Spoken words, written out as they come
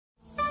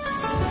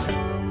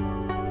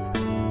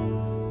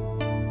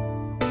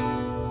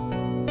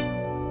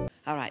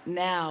right,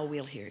 now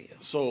we'll hear you.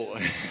 So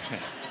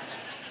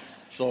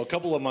a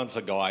couple of months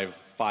ago, I have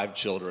 5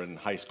 children,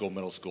 high school,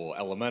 middle school,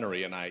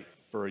 elementary, and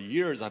for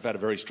years I've had a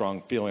very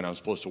strong feeling I'm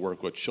supposed to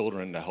work with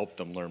children to help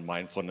them learn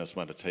mindfulness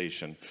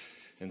meditation.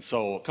 And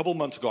so a couple of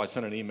months ago, I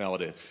sent an email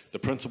to the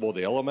principal of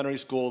the elementary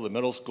school, the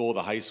middle school,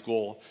 the high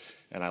school,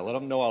 and I let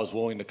them know I was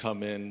willing to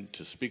come in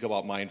to speak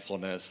about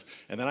mindfulness.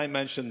 And then I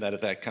mentioned that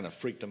if that kind of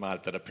freaked them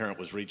out, that a parent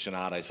was reaching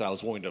out, I said I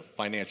was willing to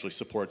financially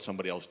support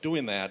somebody else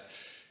doing that.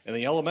 And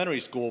the elementary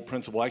school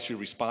principal actually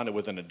responded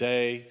within a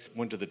day,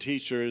 went to the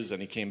teachers,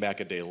 and he came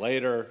back a day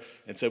later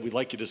and said, we'd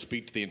like you to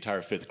speak to the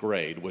entire 5th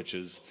grade, which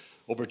is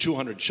over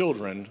 200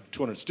 children,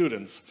 200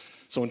 students.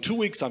 So in 2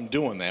 weeks, I'm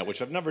doing that,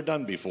 which I've never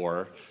done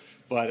before.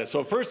 But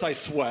so first I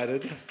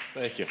sweated.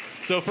 Thank you.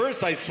 So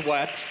first I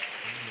sweat.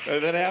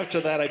 And then after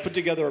that, I put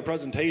together a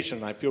presentation,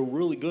 and I feel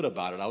really good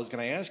about it. I was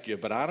going to ask you,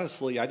 but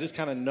honestly, I just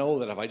kind of know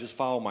that if I just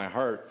follow my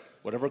heart,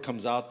 whatever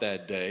comes out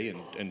that day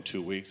in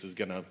 2 weeks is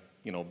going to,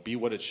 be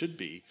what it should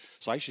be.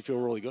 So I actually feel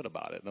really good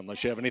about it,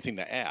 unless you have anything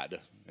to add.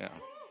 Yeah.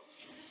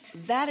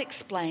 That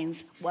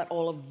explains what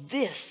all of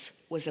this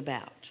was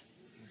about.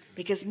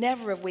 Because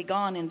never have we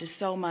gone into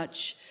so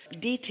much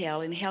detail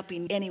in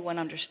helping anyone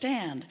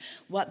understand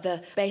what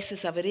the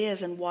basis of it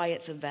is and why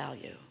it's of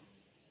value.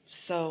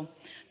 So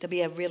there'll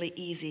be a really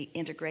easy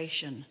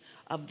integration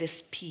of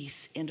this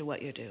piece into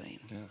what you're doing.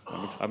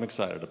 Yeah, I'm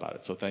excited about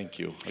it, so thank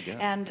you again.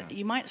 And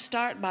you might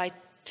start by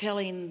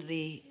telling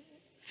the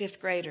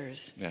 5th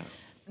graders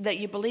that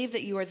you believe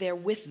that you are there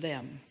with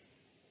them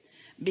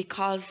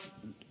because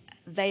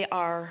they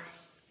are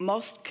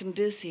most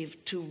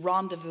conducive to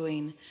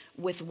rendezvousing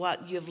with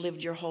what you've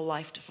lived your whole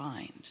life to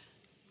find.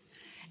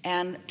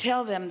 And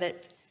tell them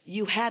that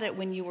you had it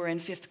when you were in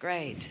 5th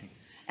grade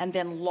and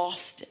then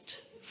lost it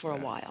for a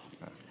while.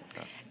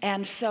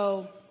 And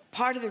so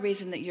part of the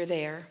reason that you're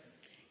there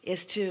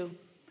is to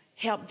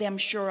help them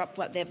shore up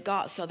what they've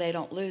got so they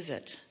don't lose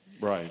it.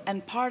 Right.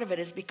 And part of it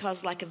is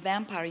because, like a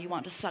vampire, you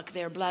want to suck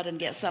their blood and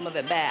get some of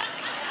it back.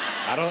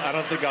 I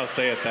don't think I'll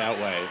say it that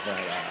way,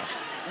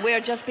 but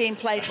we're just being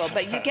playful,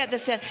 but you get the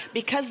sense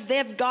because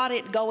they've got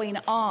it going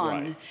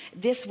on. Right.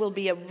 This will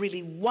be a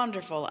really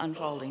wonderful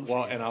unfolding.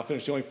 Well, and I'll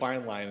finish. The only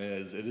fine line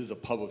is it is a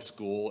public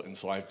school, and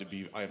so I have to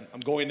be.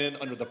 I'm going in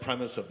under the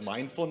premise of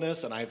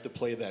mindfulness, and I have to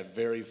play that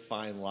very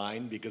fine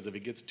line because if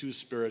it gets too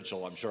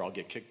spiritual, I'm sure I'll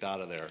get kicked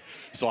out of there.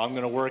 So I'm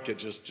going to work it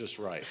just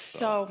right.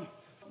 So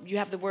you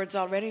have the words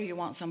already, or you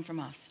want some from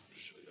us?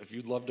 If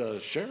you'd love to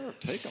share,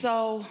 take them.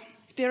 So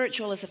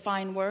spiritual is a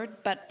fine word,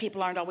 but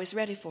people aren't always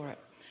ready for it.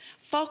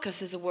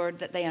 Focus is a word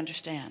that they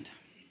understand.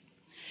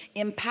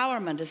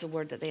 Empowerment is a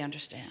word that they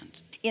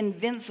understand.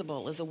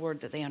 Invincible is a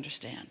word that they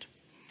understand.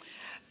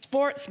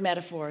 Sports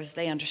metaphors,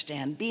 they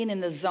understand. Being in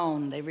the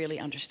zone, they really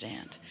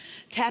understand.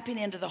 Tapping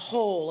into the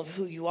whole of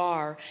who you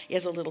are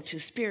is a little too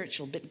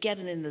spiritual, but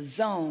getting in the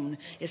zone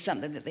is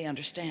something that they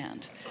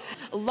understand.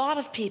 A lot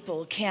of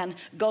people can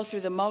go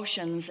through the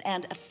motions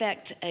and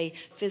affect a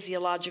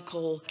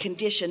physiological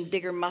condition,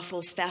 bigger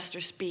muscles,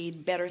 faster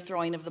speed, better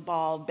throwing of the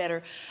ball,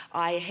 better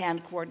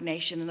eye-hand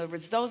coordination. In other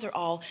words, those are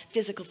all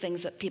physical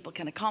things that people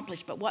can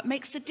accomplish. But what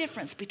makes the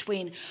difference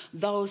between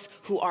those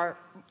who are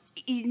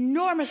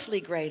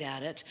enormously great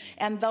at it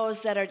and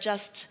those that are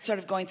just sort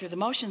of going through the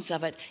motions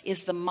of it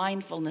is the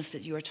mindfulness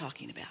that you are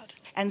talking about.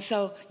 And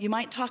so you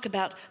might talk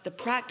about the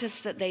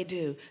practice that they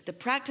do, the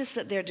practice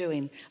that they're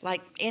doing,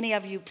 like any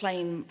of you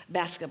playing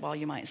basketball,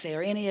 you might say,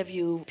 or any of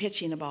you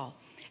pitching a ball.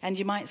 And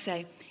you might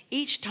say,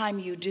 each time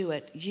you do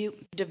it, you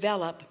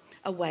develop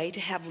a way to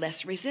have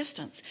less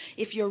resistance.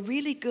 If you're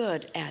really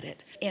good at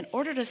it, in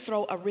order to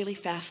throw a really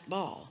fast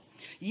ball,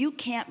 you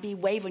can't be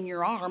waving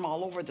your arm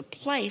all over the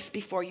place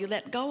before you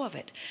let go of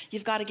it.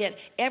 You've got to get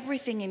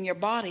everything in your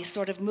body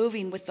sort of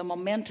moving with the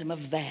momentum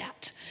of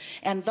that.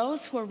 And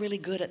those who are really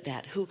good at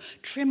that, who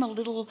trim a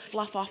little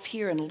fluff off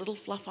here and a little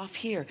fluff off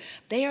here,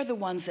 they are the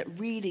ones that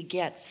really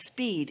get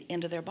speed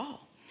into their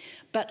ball.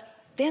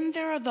 But then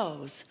there are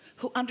those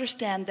who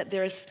understand that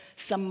there's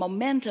some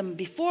momentum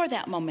before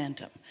that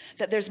momentum,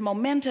 that there's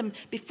momentum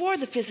before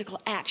the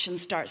physical action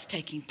starts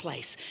taking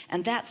place.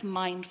 And that's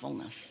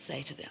mindfulness,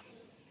 say to them.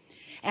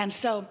 And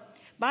so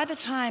by the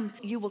time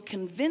you will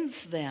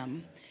convince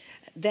them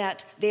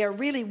that they are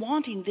really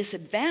wanting this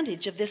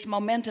advantage of this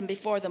momentum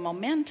before the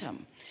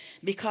momentum,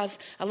 because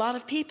a lot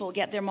of people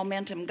get their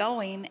momentum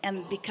going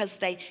and because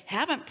they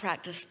haven't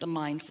practiced the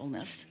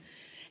mindfulness,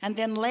 and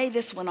then lay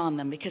this one on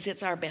them because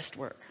it's our best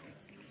work.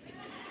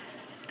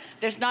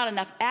 There's not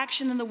enough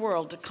action in the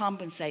world to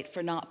compensate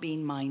for not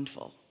being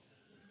mindful.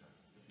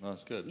 No,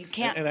 that's good. You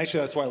can't. And actually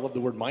that's why I love the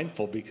word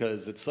mindful,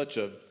 because it's such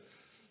a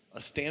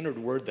standard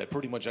word that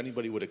pretty much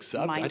anybody would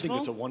accept. Mindful? I think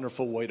it's a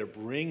wonderful way to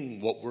bring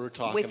what we're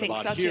talking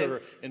about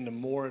here into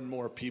more and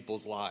more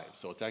people's lives.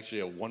 So it's actually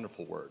a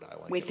wonderful word. I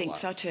like it. We think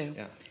so too.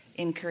 Yeah.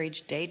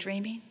 Encourage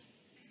daydreaming,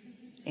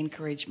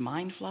 encourage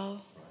mind flow,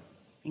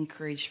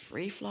 encourage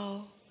free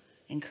flow,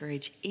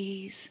 encourage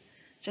ease.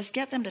 Just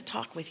get them to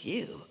talk with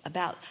you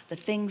about the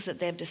things that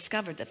they've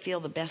discovered that feel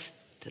the best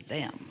to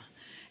them.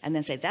 And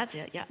then say, that's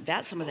it. Yeah,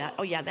 that's some of that.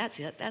 Oh yeah, that's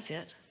it. That's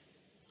it.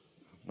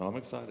 No, I'm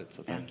excited,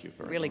 so thank you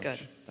very really much.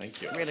 good.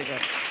 Thank you. Really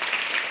good.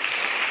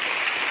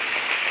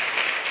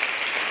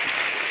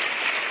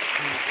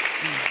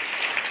 Mm.